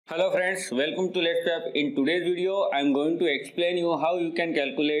Hello friends, welcome to Let'sFab. In today's video, I am going to explain you how you can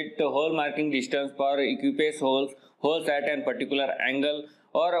calculate the hole marking distance for Equispaced holes at a particular angle,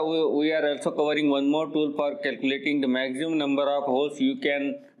 or we are also covering one more tool for calculating the maximum number of holes you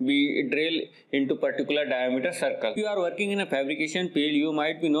can be drill into particular diameter circle. If you are working in a fabrication field, you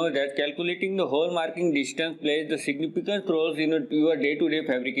might know that calculating the hole marking distance plays the significant roles in your day-to-day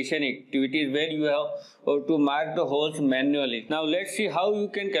fabrication activities when you have to mark the holes manually. Now let's see how you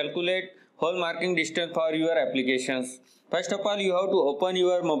can calculate hole marking distance for your applications. First of all, you have to open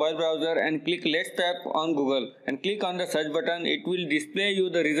your mobile browser and click Let'sFab on Google and click on the search button. It will display you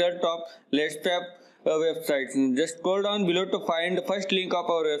the result of Let'sFab websites. Just scroll down below to find the first link of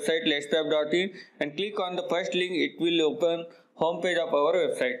our website letsfab.in and click on the first link. It will open homepage of our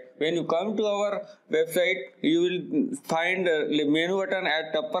website. When you come to our website, you will find the menu button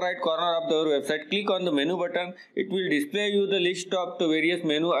at upper right corner of our website. Click on the menu button. It will display you the list of the various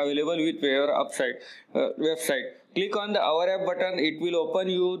menu available with your website. Click on the Our App button. It will open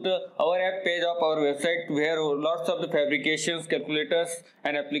you the Our App page of our website where lots of the fabrications, calculators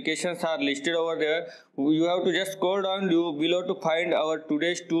and applications are listed over there. You have to just scroll down below to find our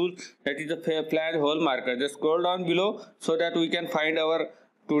today's tool, that is the flange hole marker. Just scroll down below so that we can find our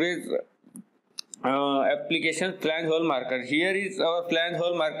today's application flange hole marker. Here is our flange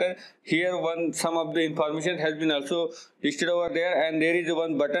hole marker. Here some of the information has been also listed over there, and there is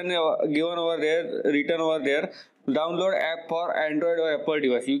one button given over there, written over there, download app for Android or Apple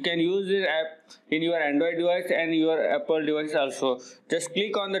device. You can use this app in your Android device and your Apple device also. Just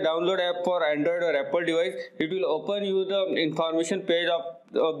click on the download app for Android or Apple device. It will open you the information page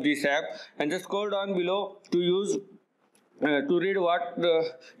of this app, and just scroll down below to use to read what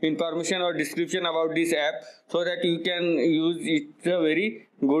the information or description about this app, so that you can use it in a very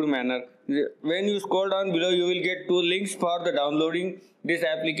good manner. When you scroll down below, you will get two links for the downloading these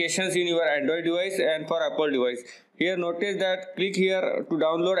applications in your Android device and for Apple device. Here notice that click here to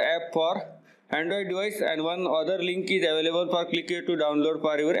download app for Android device, and one other link is available for click here to download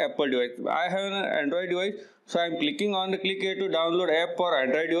for your Apple device. I have an Android device, so I am clicking on the click here to download app for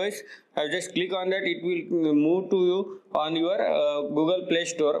Android device. I just click on that. It will move to you on your Google Play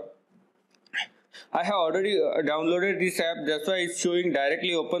Store. I have already downloaded this app, that's why it's showing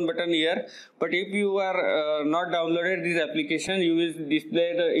directly open button here. But if you are not downloaded this application, you will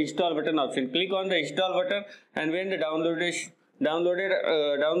display the install button option. Click on the install button, and when the downloading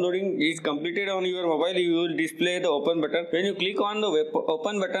is completed on your mobile, you will display the open button. When you click on the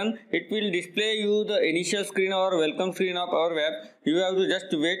open button, it will display you the initial screen or welcome screen of our web. You have to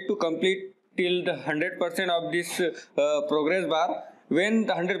just wait to complete till the 100% of this progress bar. When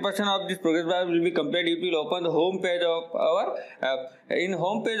the 100% of this progress bar will be completed, it will open the home page of our app. In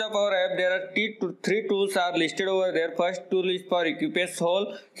home page of our app, there are three tools are listed over there. First tool is for Equispaced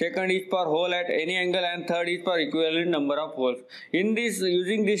hole, second is for hole at any angle, and third is for equivalent number of holes. In this,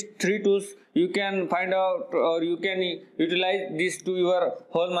 using these three tools, you can find out or you can utilize this to your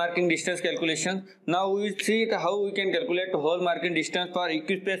hole marking distance calculation. Now we will see how we can calculate hole marking distance for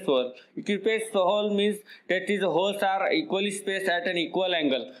Equispaced hole. Equispaced hole means that is the holes are equally spaced at an equal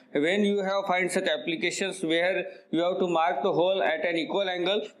angle. When you have find such applications where you have to mark the hole at an equal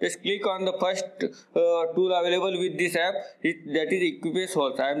angle, just click on the first tool available with this app, that is Equispaced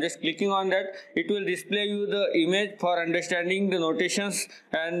holes. I am just clicking on that. It will display you the image for understanding the notations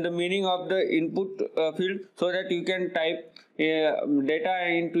and the meaning of the input field, so that you can type data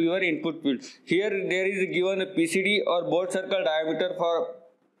into your input field. Here there is given a PCD or board circle diameter for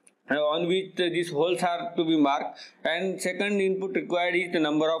on which these holes are to be marked, and second input required is the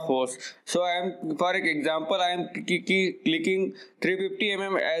number of holes. So I am, for example, I am clicking 350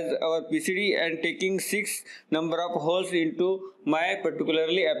 mm as our PCD and taking 6 number of holes into my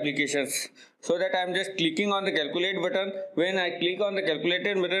particularly applications. So that I am just clicking on the calculate button. When I click on the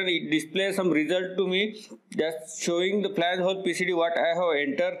calculated button, it displays some result to me, just showing the flange hole PCD what I have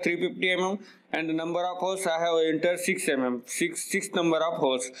entered 350 mm, and the number of holes I have entered 6 mm, 6 number of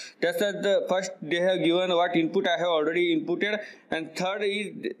holes. Just as the first they have given what input I have already inputted, and third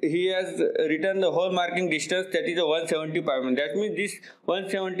is he has written the hole marking distance, that is a 175 mm. That means this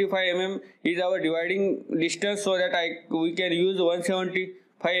 175 mm is our dividing distance, so that we can use 175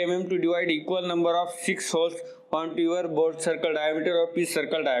 mm to divide equal number of 6 holes onto your board circle diameter or piece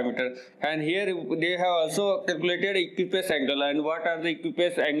circle diameter. And here they have also calculated Equispaced angle, and what are the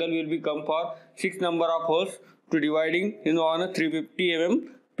Equispaced angle will become for 6 number of holes to dividing on a 350 mm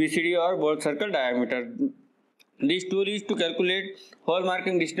PCD or board circle diameter. This tool is to calculate hole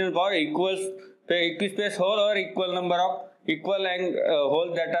marking distance for Equispaced hole or equal number of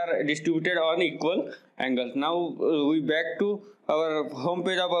holes that are distributed on equal angles. Now we back to our home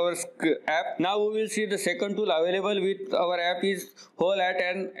page of our app. Now we will see the second tool available with our app is hole at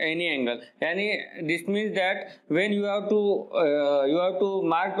any angle. This means that when you have to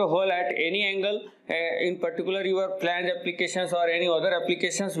mark the hole at any angle, in particular your flange applications or any other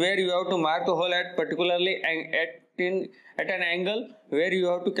applications where you have to mark the hole at particularly at an angle where you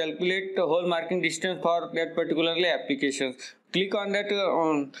have to calculate the hole marking distance for that particularly applications. Click on that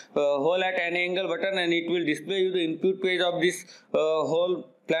hole at any angle button and it will display you the input page of this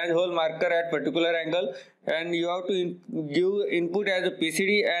flange hole marker at particular angle, and you have to give input as a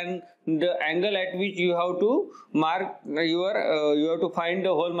PCD and the angle at which you have to mark you have to find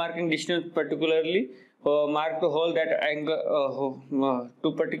the hole marking distance, particularly mark the hole that angle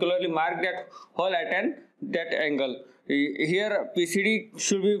to particularly mark that hole at that angle. Here PCD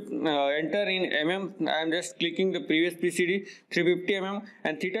should be enter in mm. I am just clicking the previous PCD 350 mm,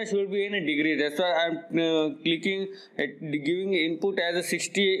 and theta should be in a degree. That's why I am clicking at giving input as a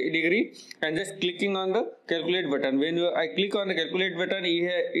 60 degree and just clicking on the calculate button. When I click on the calculate button,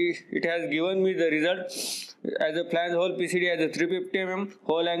 it has given me the result as a flange hole PCD as a 350 mm,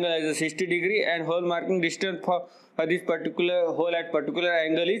 hole angle as a 60 degree, and hole marking distance for this particular hole at particular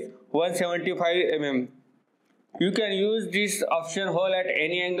angle is 175 mm. You can use this option hole at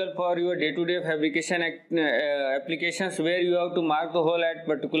any angle for your day-to-day fabrication applications where you have to mark the hole at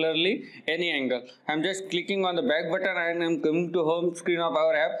particularly any angle. I am just clicking on the back button and I am coming to home screen of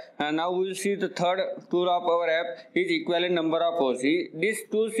our app, and now we will see the third tool of our app is equivalent number of holes. This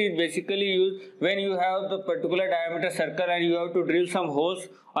tool is basically used when you have the particular diameter circle and you have to drill some holes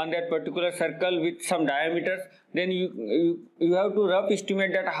on that particular circle with some diameters. Then you have to rough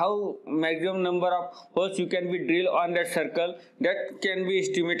estimate that how maximum number of holes you can be drilled on that circle. That can be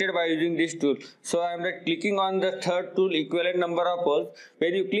estimated by using this tool. So I am clicking on the third tool, equivalent number of holes.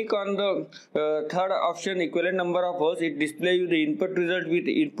 When you click on the third option, equivalent number of holes, it displays you the input result with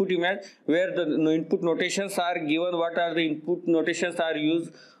input image where the input notations are given. What are the input notations are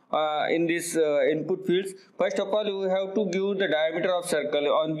used in this input fields. First of all, we have to give the diameter of circle.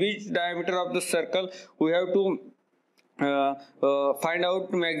 On which diameter of the circle we have to find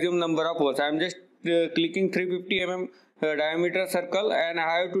out maximum number of holes. I am just clicking 350 mm diameter circle and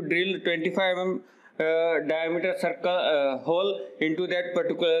I have to drill 25 mm diameter circle hole into that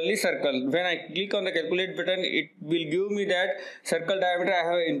particularly circle. When I click on the calculate button, it will give me that circle diameter I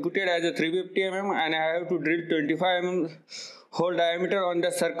have inputted as a 350 mm and I have to drill 25 mm hole diameter on the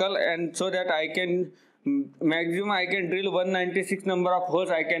circle, and so that I can maximum I can drill 196 number of holes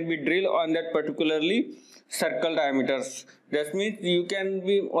I can be drill on that particularly circle diameters. That means you can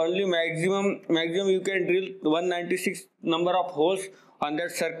be only maximum you can drill 196 number of holes on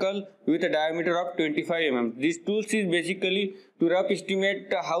that circle with a diameter of 25 mm. This tool is basically to rough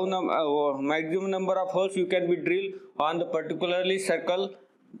estimate how maximum number of holes you can be drilled on the particularly circle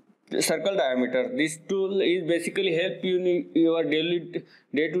diameter. This tool is basically help you in your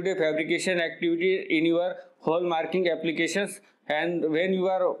day-to-day fabrication activity in your hole marking applications. And when you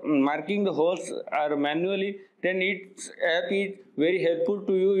are marking the holes manually, then its app is very helpful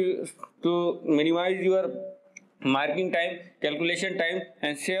to you to minimize your marking time, calculation time,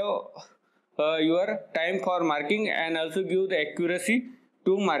 and save your time for marking, and also give the accuracy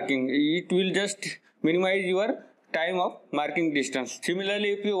to marking. It will just minimize your time of marking distance.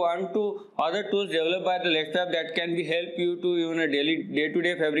 Similarly, if you want to other tools developed by the letsfab that can be help you to in a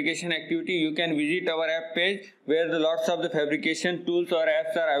day-to-day fabrication activity, you can visit our app page where the lots of the fabrication tools or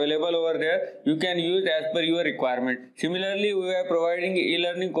apps are available over there. You can use as per your requirement. Similarly, we are providing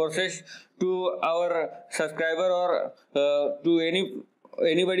e-learning courses to our subscriber or to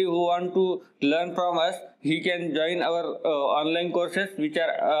anybody who want to learn from us. He can join our online courses which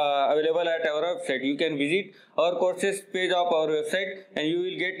are available at our website. You can visit our courses page of our website and you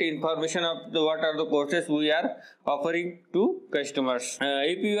will get information of what are the courses we are offering to customers.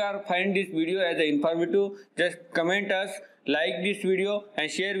 If you find this video as informative, just comment us, like this video and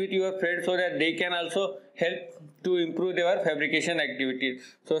share with your friends so that they can also help to improve their fabrication activities.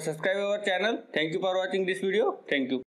 So subscribe our channel. Thank you for watching this video. Thank you.